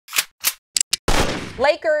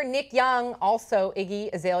Laker Nick Young, also Iggy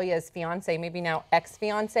Azalea's fiance, maybe now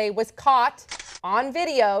ex-fiance, was caught on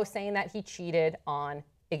video saying that he cheated on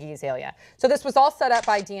Iggy Azalea. So this was all set up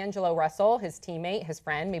by D'Angelo Russell, his teammate, his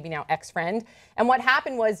friend, maybe now ex-friend. And what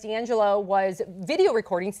happened was D'Angelo was video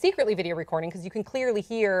recording, secretly video recording, because you can clearly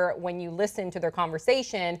hear when you listen to their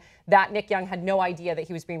conversation that Nick Young had no idea that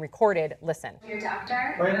he was being recorded. Listen. Your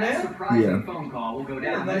doctor? Right now? Surprising phone call will go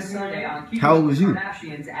down this Sunday on How old was you?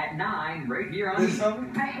 Kardashians at 9, right here on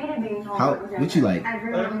YouTube. I hated being told How? What you like?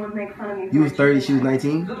 Everyone would make fun of me. You was 30, she was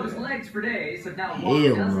 19? Those legs for days have now Hell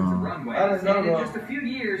walked dozens of no. runways. And in just a few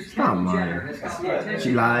years, Kendall Jenner has caught the attention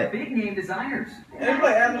She lied. of big name designers. It's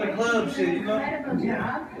like after the club shit, you know?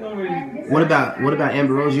 What about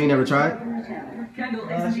Amber Rose? You ain't never tried? Kendall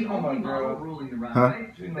isn't the only model ruling the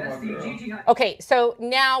runway. Bestie Gigi. Okay, so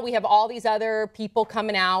now we have all these other people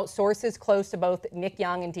coming out, sources close to both Nick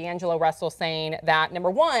Young and D'Angelo Russell saying that,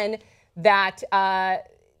 number one, that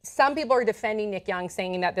some people are defending Nick Young,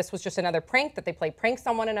 saying that this was just another prank, that they play pranks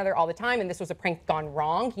on one another all the time, and this was a prank gone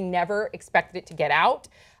wrong. He never expected it to get out.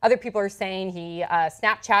 Other people are saying he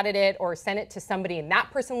Snapchatted it or sent it to somebody and that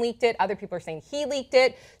person leaked it. Other people are saying he leaked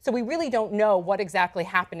it. So we really don't know what exactly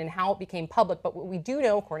happened and how it became public. But what we do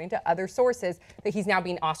know, according to other sources, that he's now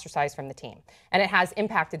being ostracized from the team. And it has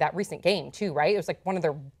impacted that recent game, too, right? It was like one of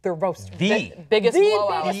their most... biggest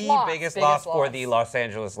loss for the Los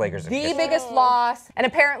Angeles Lakers. The biggest loss. And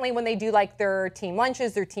apparently when they do like their team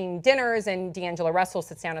lunches, their team dinners, and D'Angelo Russell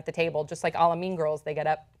sits down at the table, just like all the Mean Girls, they get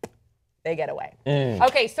up, they get away.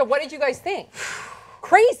 Okay, so what did you guys think?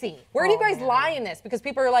 Crazy. Where do you guys lie in this? Because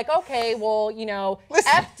people are like, okay, well, you know,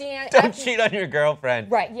 Listen, don't cheat on your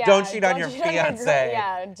girlfriend. Right. Yeah, don't cheat on your fiance.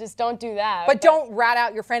 Yeah, just don't do that. But don't rat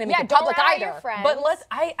out your friend and make it public either. But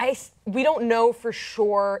we don't know for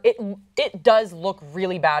sure. It does look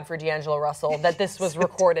really bad for D'Angelo Russell that this was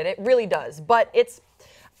recorded. It really does. But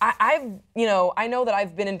I know that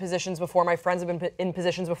I've been in positions before. My friends have been in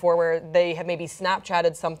positions before where they have maybe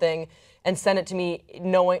Snapchatted something and sent it to me,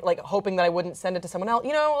 hoping that I wouldn't send it to someone else.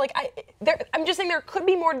 You know, I'm just saying there could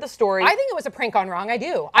be more to the story. I think it was a prank gone wrong. I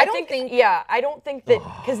do. I don't think that,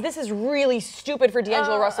 because this is really stupid for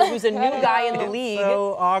D'Angelo Russell, who's a new guy in the league.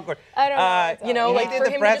 So awkward. I don't know.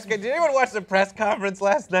 Did anyone watch the press conference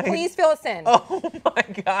last night? Please fill us in. Oh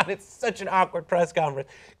my God, it's such an awkward press conference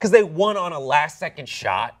because they won on a last-second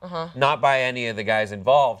shot, not by any of the guys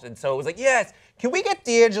involved, and so it was like, yes, can we get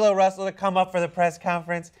D'Angelo Russell to come up for the press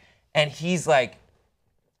conference? And he's like,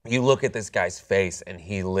 you look at this guy's face, and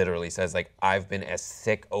he literally says, like, I've been as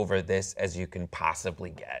sick over this as you can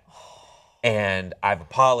possibly get. And I've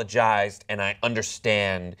apologized, and I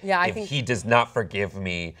understand if he does not forgive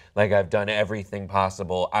me, like, I've done everything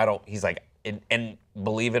possible. He's like, and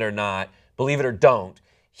believe it or not, believe it or don't,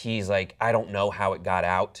 he's like, I don't know how it got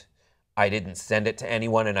out. I didn't send it to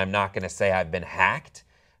anyone, and I'm not going to say I've been hacked.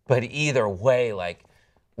 But either way, like,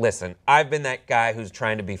 listen, I've been that guy who's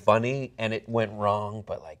trying to be funny, and it went wrong,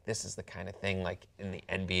 but, like, this is the kind of thing, like, in the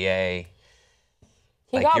NBA,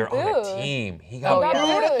 you're on a team. He got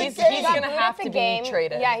booed. He's going to have to be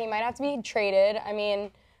traded. Yeah, he might have to be traded. I mean,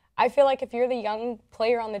 I feel like if you're the young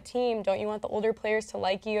player on the team, don't you want the older players to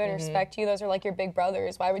like you and respect you? Those are like your big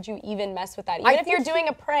brothers. Why would you even mess with that? Even if you're doing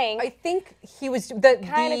a prank. I think he was the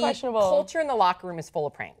questionable. Culture in the locker room is full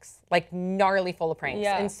of pranks, like gnarly full of pranks.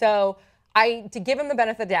 Yeah. And so to give him the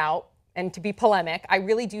benefit of the doubt and to be polemic, I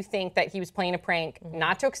really do think that he was playing a prank,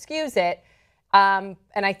 not to excuse it. And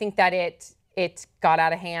I think that it got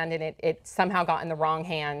out of hand and it somehow got in the wrong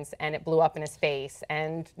hands and it blew up in his face.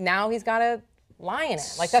 And now he's got to lie in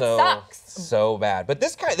it. Like, that sucks. So bad. But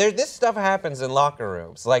this stuff happens in locker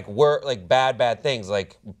rooms. Like, bad things.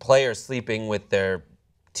 Like, players sleeping with their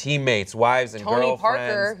teammates, wives, and girlfriends. Tony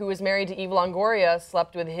Parker, who was married to Eva Longoria,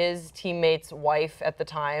 slept with his teammate's wife at the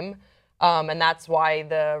time. And that's why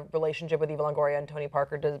the relationship with Eva Longoria and Tony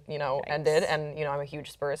Parker ended. And, I'm a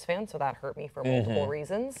huge Spurs fan, so that hurt me for multiple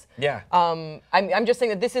reasons. Yeah. I'm just saying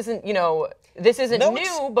that this isn't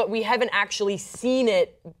new, but we haven't actually seen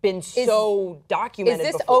it been so documented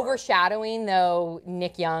Is this before. overshadowing, though,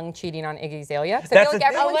 Nick Young cheating on Iggy Azalea? Because I feel like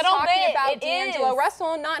everyone's talking about D'Angelo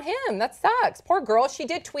Russell and not him. That sucks. Poor girl. She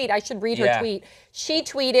did tweet. I should read her tweet. She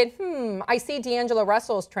tweeted, I see D'Angelo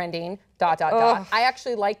Russell's trending, ... I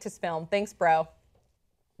actually liked his film. Thanks, bro.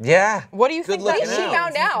 Yeah. What do you think that she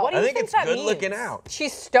found out? What do you think think it's that good means? looking out.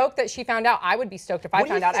 She's stoked that she found out. I would be stoked if I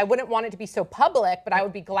found out. I wouldn't want it to be so public, but I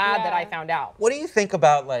would be glad that I found out. What do you think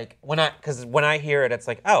about, like, because when I hear it, it's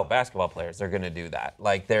like, oh, basketball players are going to do that.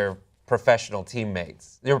 Like, they're professional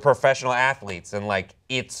teammates. They're professional athletes, and like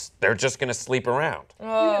they're just gonna sleep around.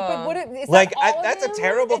 But what is Like that all of that's a them?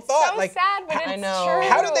 terrible It's thought. so Like sad, but I it's know. true.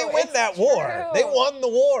 how did they win It's that war? true. They won the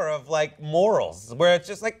war of like morals, where it's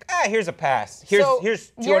just like, here's a pass. Here's So,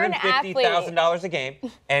 here's you're an $250,000 a game,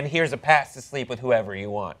 and here's a pass to sleep with whoever you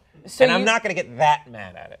want. So And I'm you- not gonna get that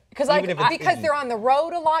mad at it. Because Because they're on the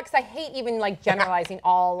road a lot. Because I hate even like generalizing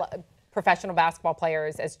all professional basketball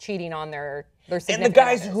players as cheating on their and significant the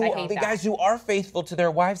guys others. who I hate that. guys who are faithful to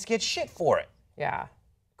their wives get shit for it. Yeah.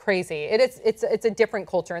 Crazy. It's a different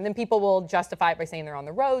culture. And then people will justify it by saying they're on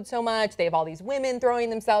the road so much. They have all these women throwing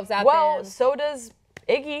themselves at Well, them. so does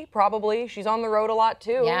Iggy, probably. She's on the road a lot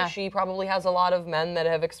too. Yeah. She probably has a lot of men that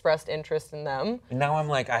have expressed interest in them. And now I'm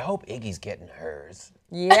like, I hope Iggy's getting hers.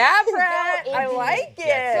 Yeah, Brett. I Iggy. like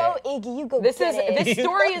it. Go, Iggy, you go This get it. this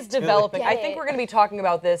story is developing. Get I think it. we're going to be talking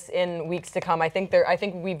about this in weeks to come. I think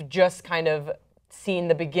we've just kind of seen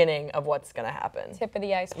the beginning of what's going to happen. Tip of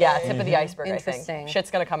the iceberg. Yeah, tip of the iceberg, I Interesting. think.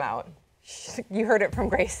 Shit's going to come out. You heard it from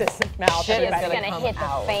Grace's mouth. Shit is everybody. It's gonna come hit the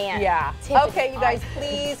out. fan. Yeah. Tip of Okay, the you guys,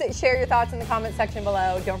 please share your thoughts in the comment section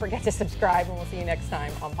below. Don't forget to subscribe, and we'll see you next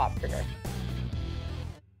time on Pop Trigger.